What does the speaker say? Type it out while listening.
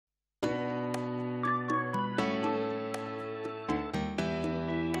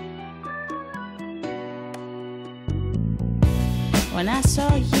When I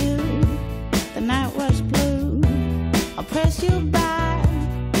saw you, the night was blue. I pressed you by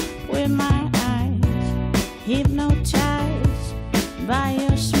with my eyes, hypnotized by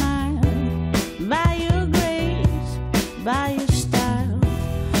your smile, by your grace, by your style.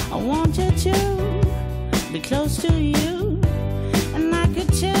 I wanted to be close to you, and I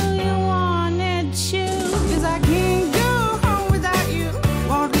could tell you wanted to. 'Cause I can't go home without you,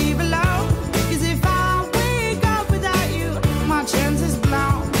 won't leave alone. 'Cause if I wake up without you, my chance is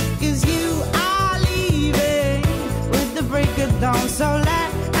blown. 'Cause you are leaving with the break of dawn. So let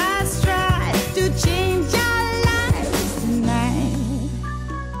us try to change our lives tonight.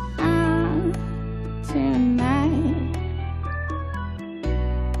 Tonight.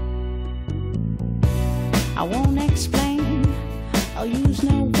 I won't explain, I'll use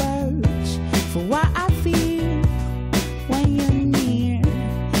no words for what I feel when you're near.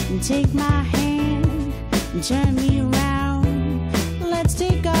 And take my hand and turn me around. Let's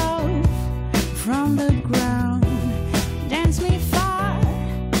take off from the ground. Dance me far,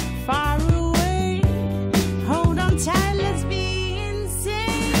 far away. Hold on tight, let's be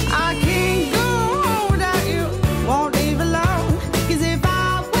insane. I can't go home without you, won't leave alone. 'Cause if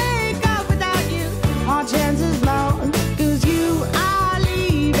I wake up without you, my chances low. 'Cause you are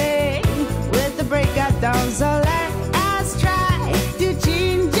leaving with the break of dawn. So let us try to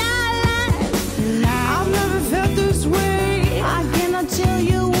change our lives tonight. I've never felt this way, I cannot tell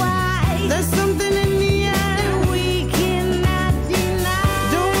you why. There's something in the air that we cannot deny.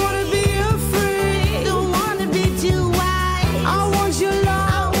 Don't wanna be afraid, don't wanna be too wide. I want your love,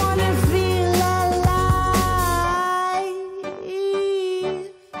 I wanna feel alive.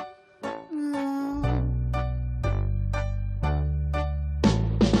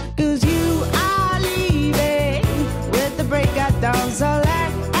 Cause you are leaving with the break of dawn. So